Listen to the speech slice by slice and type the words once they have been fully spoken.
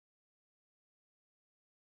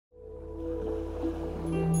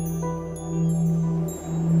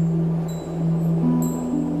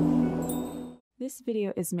This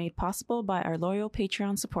video is made possible by our loyal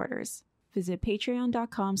Patreon supporters. Visit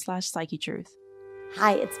patreon.com/Psychetruth.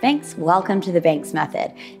 Hi, it's Banks. Welcome to the Banks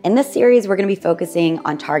Method. In this series, we're going to be focusing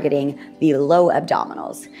on targeting the low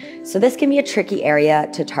abdominals. So this can be a tricky area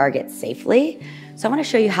to target safely. So I want to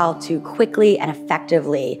show you how to quickly and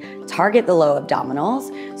effectively target the low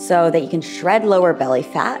abdominals so that you can shred lower belly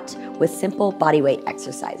fat with simple bodyweight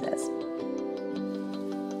exercises.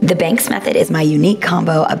 The Banks Method is my unique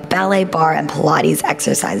combo of ballet, bar, and Pilates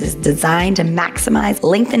exercises designed to maximize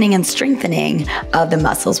lengthening and strengthening of the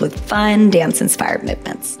muscles with fun, dance-inspired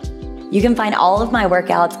movements. You can find all of my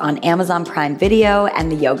workouts on Amazon Prime Video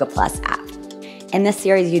and the Yoga Plus app. In this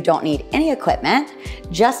series, you don't need any equipment,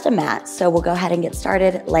 just a mat. So we'll go ahead and get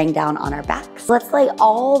started laying down on our backs. Let's lay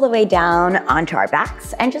all the way down onto our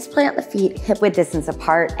backs and just plant the feet hip-width distance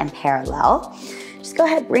apart and parallel. Just go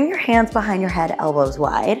ahead, bring your hands behind your head, elbows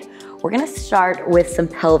wide. We're gonna start with some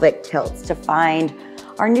pelvic tilts to find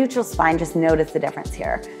our neutral spine. Just notice the difference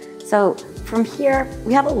here. So from here,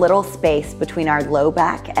 we have a little space between our low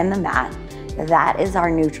back and the mat. That is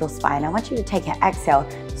our neutral spine. I want you to take an exhale,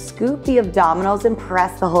 scoop the abdominals and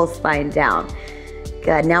press the whole spine down.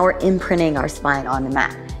 Good, now we're imprinting our spine on the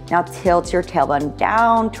mat. Now tilt your tailbone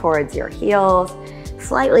down towards your heels,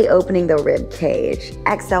 slightly opening the rib cage.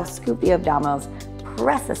 Exhale, scoop the abdominals,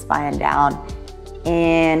 press the spine down.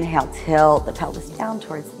 Inhale, tilt the pelvis down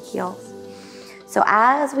towards the heels. So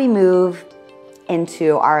as we move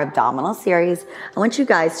into our abdominal series, I want you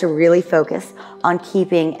guys to really focus on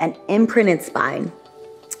keeping an imprinted spine.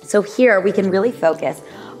 So here we can really focus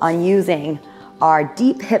on using our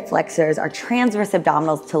deep hip flexors, our transverse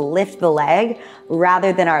abdominals to lift the leg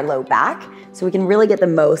rather than our low back. So we can really get the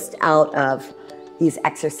most out of these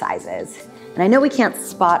exercises. And I know we can't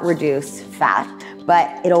spot reduce fat, but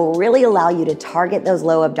it'll really allow you to target those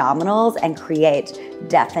low abdominals and create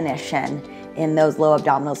definition in those low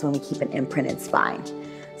abdominals when we keep an imprinted spine.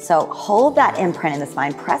 So hold that imprint in the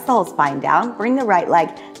spine, press the whole spine down, bring the right leg,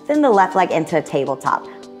 then the left leg into a tabletop.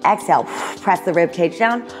 Exhale, press the rib cage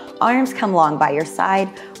down, arms come long by your side.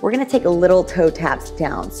 We're gonna take a little toe taps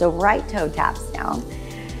down. So right toe taps down,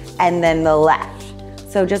 and then the left.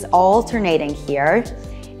 So just alternating here.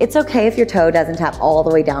 It's okay if your toe doesn't tap all the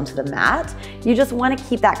way down to the mat. You just wanna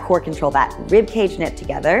keep that core control, that rib cage knit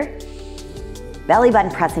together. Belly button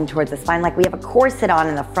pressing towards the spine like we have a corset on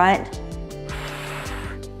in the front.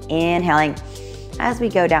 Inhaling as we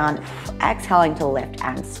go down, exhaling to lift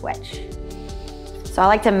and switch. So I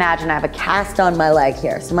like to imagine I have a cast on my leg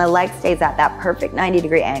here. So my leg stays at that perfect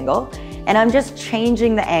 90-degree angle, and I'm just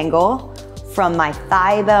changing the angle from my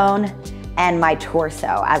thigh bone and my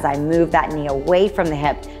torso as I move that knee away from the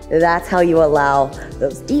hip. That's how you allow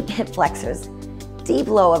those deep hip flexors, deep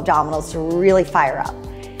low abdominals to really fire up.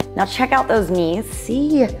 Now check out those knees.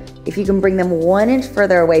 See if you can bring them 1 inch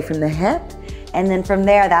further away from the hip. And then from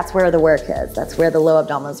there, that's where the work is. That's where the low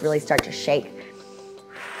abdominals really start to shake.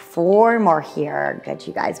 4 more here. Good,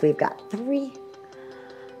 you guys. We've got 3.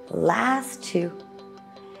 Last 2.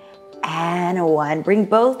 And 1. Bring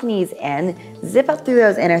both knees in. Zip up through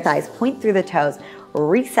those inner thighs. Point through the toes.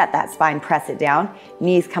 Reset that spine. Press it down.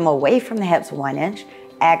 Knees come away from the hips 1 inch.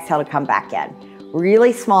 Exhale to come back in.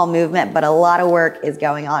 Really small movement, but a lot of work is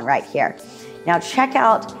going on right here. Now check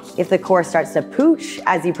out if the core starts to pooch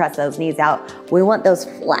as you press those knees out. We want those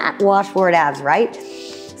flat washboard abs, right?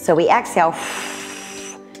 So we exhale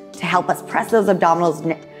to help us press those abdominals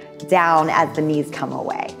down as the knees come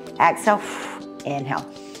away. Exhale, inhale,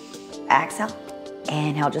 exhale,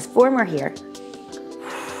 inhale. Just 4 more here.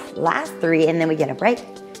 Last 3, and then we get a break.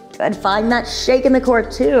 Good, find that shake in the core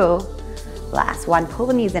too. Last 1, pull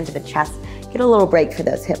the knees into the chest. Get a little break for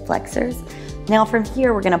those hip flexors. Now from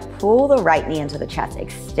here, we're gonna pull the right knee into the chest,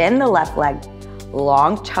 extend the left leg,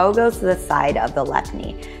 long toe goes to the side of the left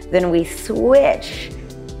knee. Then we switch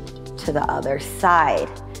to the other side.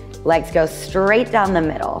 Legs go straight down the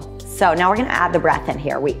middle. So now we're gonna add the breath in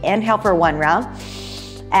here. We inhale for 1 round,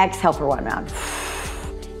 exhale for 1 round.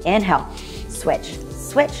 Inhale, switch,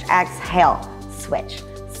 switch, exhale, switch,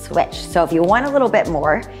 switch. So if you want a little bit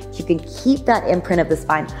more, you can keep that imprint of the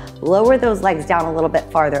spine, lower those legs down a little bit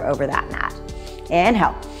farther over that mat.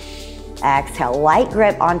 Inhale, exhale, light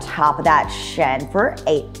grip on top of that shin for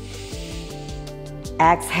 8.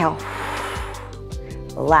 Exhale,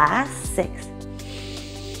 last 6.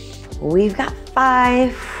 We've got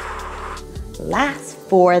 5, last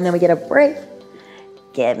 4, and then we get a break.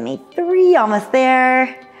 Give me 3, almost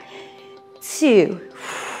there. 2,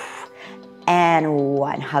 and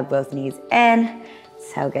 1. Hug both knees in.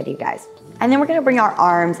 So good, you guys. And then we're gonna bring our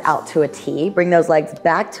arms out to a T, bring those legs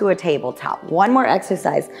back to a tabletop. 1 more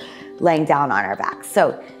exercise laying down on our back.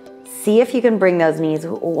 So See if you can bring those knees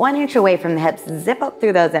 1 inch away from the hips, zip up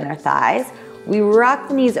through those inner thighs. We rock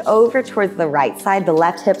the knees over towards the right side. The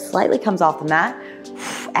left hip slightly comes off the mat.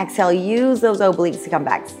 Exhale, use those obliques to come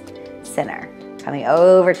back center. Coming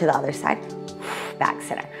over to the other side, back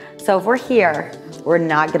center. So if we're here, we're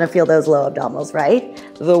not gonna feel those low abdominals, right?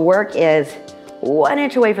 The work is 1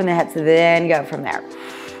 inch away from the hips, then go from there.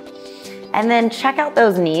 And then check out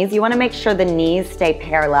those knees. You wanna make sure the knees stay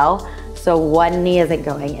parallel, so one knee isn't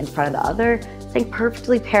going in front of the other. Staying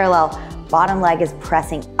perfectly parallel. Bottom leg is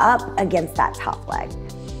pressing up against that top leg.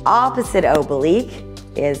 Opposite oblique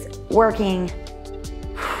is working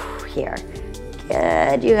here.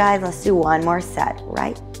 Good, you guys, let's do one more set.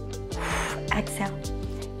 Right, exhale,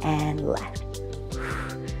 and left.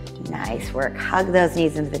 Nice work, hug those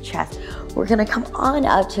knees into the chest. We're gonna come on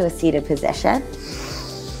up to a seated position.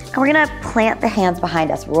 And we're gonna plant the hands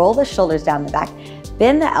behind us, roll the shoulders down the back,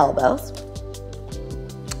 bend the elbows.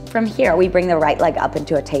 From here, we bring the right leg up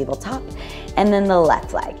into a tabletop, and then the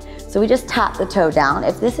left leg. So we just tap the toe down.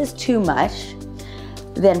 If this is too much,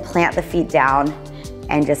 then plant the feet down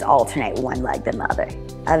and just alternate one leg than the other.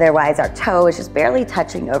 Otherwise, our toe is just barely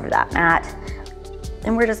touching over that mat.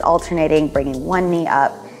 And we're just alternating, bringing one knee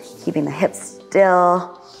up, keeping the hips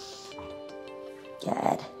still.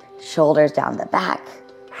 Good. Shoulders down the back,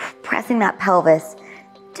 pressing that pelvis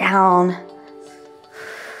down.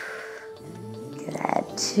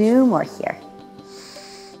 Good, 2 more here.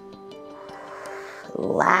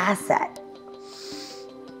 Last set.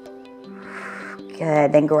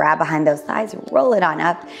 Good, then grab behind those thighs, roll it on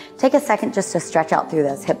up. Take a second just to stretch out through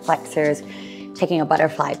those hip flexors, taking a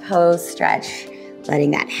butterfly pose, stretch,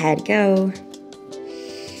 letting that head go.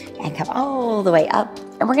 And come all the way up.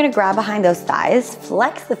 And we're gonna grab behind those thighs,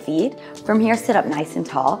 flex the feet. From here, sit up nice and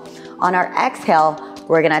tall. On our exhale,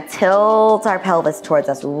 we're gonna tilt our pelvis towards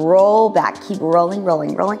us, roll back, keep rolling,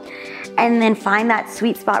 rolling, rolling. And then find that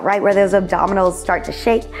sweet spot right where those abdominals start to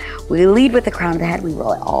shake. We lead with the crown of the head, we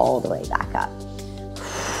roll it all the way back up.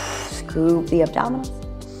 Scoop the abdominals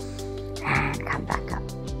and come back up.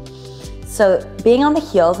 So being on the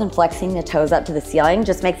heels and flexing the toes up to the ceiling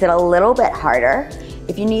just makes it a little bit harder.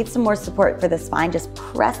 If you need some more support for the spine, just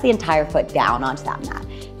press the entire foot down onto that mat.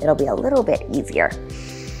 It'll be a little bit easier.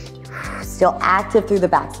 Still active through the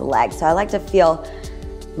backs of the legs. So I like to feel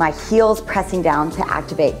my heels pressing down to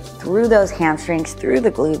activate through those hamstrings, through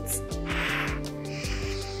the glutes.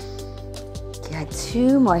 Good,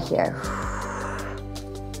 2 more here.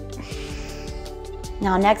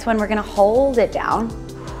 Now next one, we're gonna hold it down.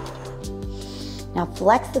 Now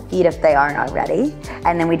flex the feet if they aren't already.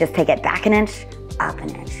 And then we just take it back an inch, up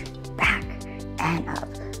an inch, back and up.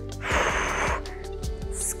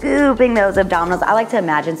 Scooping those abdominals. I like to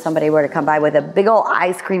imagine somebody were to come by with a big old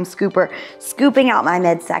ice cream scooper, scooping out my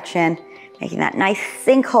midsection, making that nice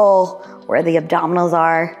sinkhole where the abdominals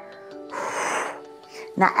are.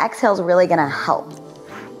 And that exhale is really gonna help.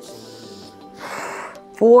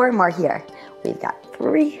 4 more here. We've got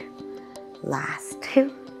 3, last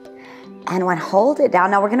 2, and 1. Hold it down.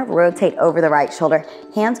 Now we're gonna rotate over the right shoulder.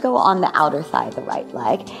 Hands go on the outer thigh of the right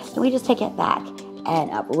leg. And we just take it back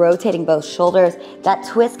and up, rotating both shoulders. That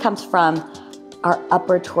twist comes from our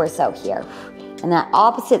upper torso here. And that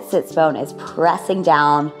opposite sits bone is pressing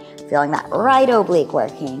down, feeling that right oblique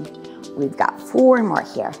working. We've got 4 more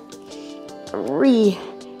here. 3,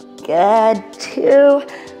 good, 2.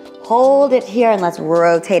 Hold it here and let's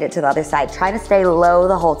rotate it to the other side. Try to stay low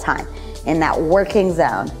the whole time in that working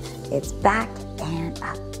zone. It's back and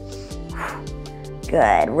up.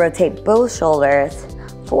 Good, rotate both shoulders.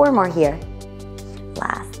 4 more here.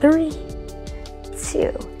 Last 3,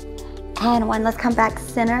 2, and 1. Let's come back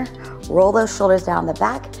center. Roll those shoulders down the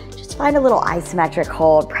back. Just find a little isometric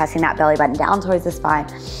hold, pressing that belly button down towards the spine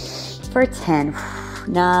for 10,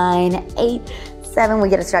 9, 8, 7. We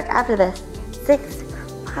get a stretch after this. 6,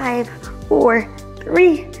 5, 4,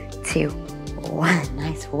 3, 2, 1.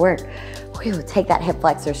 Nice work. Whew, take that hip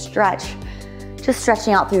flexor stretch. Just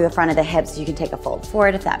stretching out through the front of the hips. You can take a fold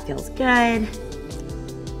forward if that feels good.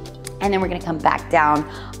 And then we're gonna come back down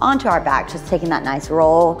onto our back, just taking that nice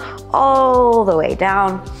roll all the way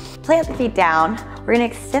down. Plant the feet down. We're gonna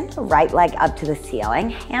extend the right leg up to the ceiling.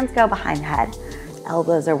 Hands go behind the head.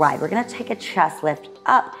 Elbows are wide. We're gonna take a chest lift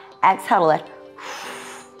up. Exhale to lift.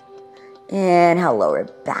 Inhale, lower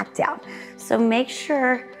it back down. So make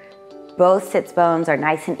sure both sits bones are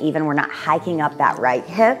nice and even. We're not hiking up that right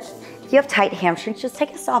hip. If you have tight hamstrings, just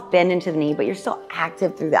take a soft bend into the knee, but you're still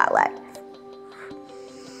active through that leg.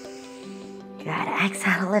 Good,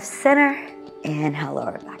 exhale to lift center. Inhale,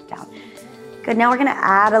 lower it back down. Good, now we're gonna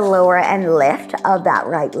add a lower and lift of that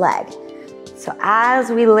right leg. So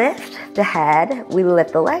as we lift, lift the head, we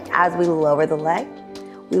lift the leg. As we lower the leg,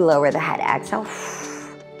 we lower the head. Exhale,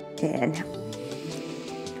 inhale.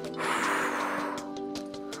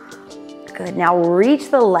 Good, now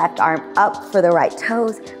reach the left arm up for the right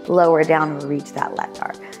toes, lower down, reach that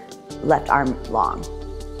left arm long.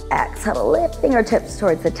 Exhale, lift fingertips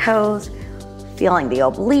towards the toes, feeling the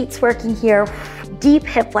obliques working here. Deep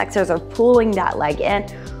hip flexors are pulling that leg in.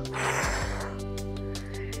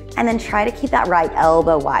 And then try to keep that right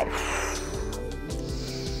elbow wide.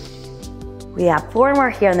 We have 4 more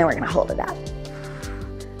here and then we're gonna hold it up.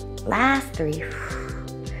 Last 3.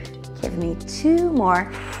 Give me 2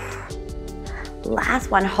 more.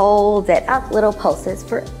 Last one, hold it up, little pulses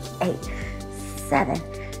for 8, 7,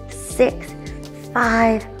 6,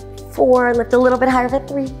 5, 4, lift a little bit higher for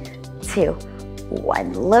 3, 2,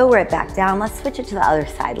 1. Lower it back down. Let's switch it to the other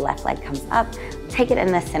side. Left leg comes up. Take it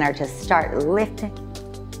in the center to start lifting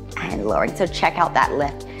and lowering. So check out that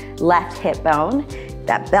left hip bone.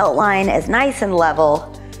 That belt line is nice and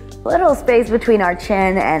level. Little space between our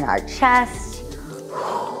chin and our chest.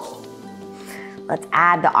 Let's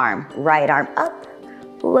add the arm. Right arm up,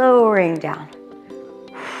 lowering down.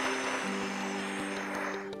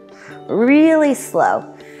 Really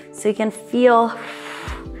slow, so you can feel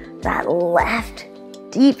that left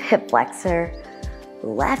deep hip flexor,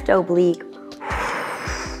 left oblique.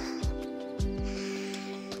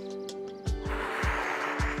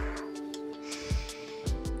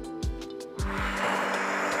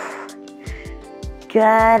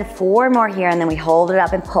 Good, 4 more here, and then we hold it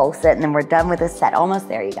up and pulse it, and then we're done with this set. Almost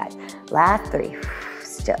there, you guys. Last 3,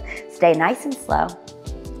 still. Stay nice and slow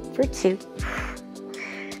for 2.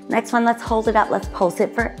 Next one, let's hold it up, let's pulse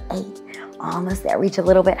it for 8. Almost there, reach a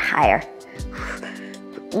little bit higher.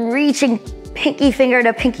 Reaching pinky finger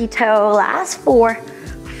to pinky toe. Last 4,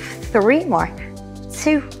 3 more,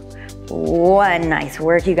 2, 1. Nice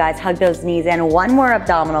work, you guys. Hug those knees in. 1 more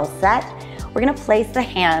abdominal set. We're gonna place the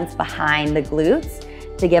hands behind the glutes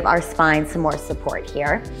to give our spine some more support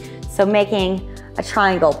here. So making a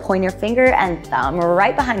triangle, point your finger and thumb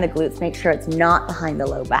right behind the glutes. Make sure it's not behind the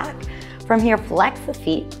low back. From here, flex the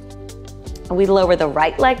feet. We lower the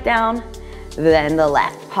right leg down, then the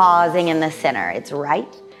left, pausing in the center. It's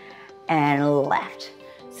right and left.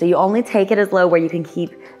 So you only take it as low where you can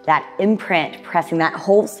keep that imprint, pressing that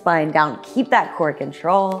whole spine down. Keep that core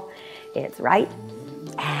control. It's right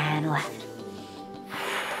and left.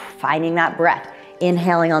 Finding that breath.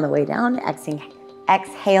 Inhaling on the way down,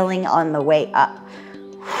 exhaling on the way up.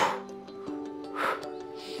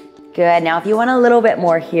 Good, now if you want a little bit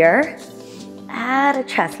more here, add a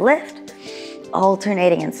chest lift,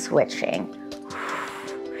 alternating and switching.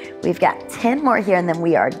 We've got 10 more here and then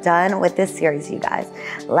we are done with this series, you guys.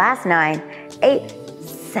 Last 9, 8,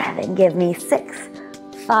 7, give me 6,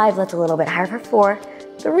 5, let's a little bit higher for 4,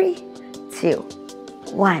 3, 2,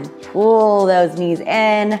 1. Pull those knees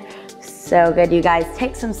in. So good, you guys.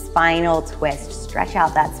 Take some spinal twist. Stretch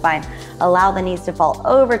out that spine. Allow the knees to fall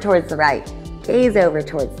over towards the right. Gaze over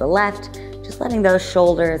towards the left. Just letting those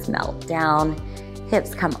shoulders melt down.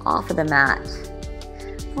 Hips come off of the mat.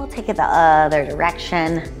 We'll take it the other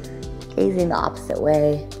direction. Gazing the opposite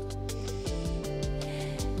way.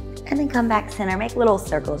 And then come back center. Make little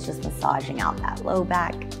circles, just massaging out that low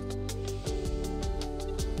back.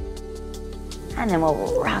 And then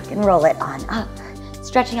we'll rock and roll it on up.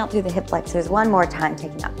 Stretching out through the hip flexors. 1 more time,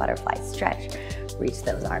 taking that butterfly stretch. Reach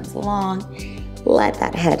those arms long. Let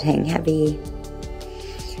that head hang heavy.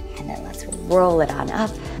 And then let's roll it on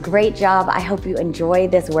up. Great job. I hope you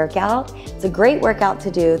enjoyed this workout. It's a great workout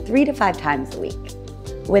to do 3 to 5 times a week.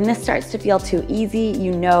 When this starts to feel too easy,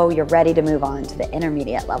 you know you're ready to move on to the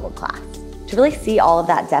intermediate level class. To really see all of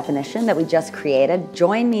that definition that we just created,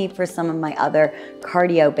 join me for some of my other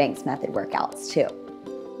cardio Banks method workouts too.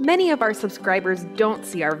 Many of our subscribers don't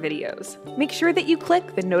see our videos. Make sure that you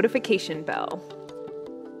click the notification bell.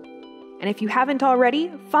 And if you haven't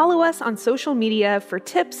already, follow us on social media for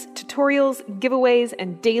tips, tutorials, giveaways,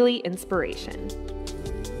 and daily inspiration.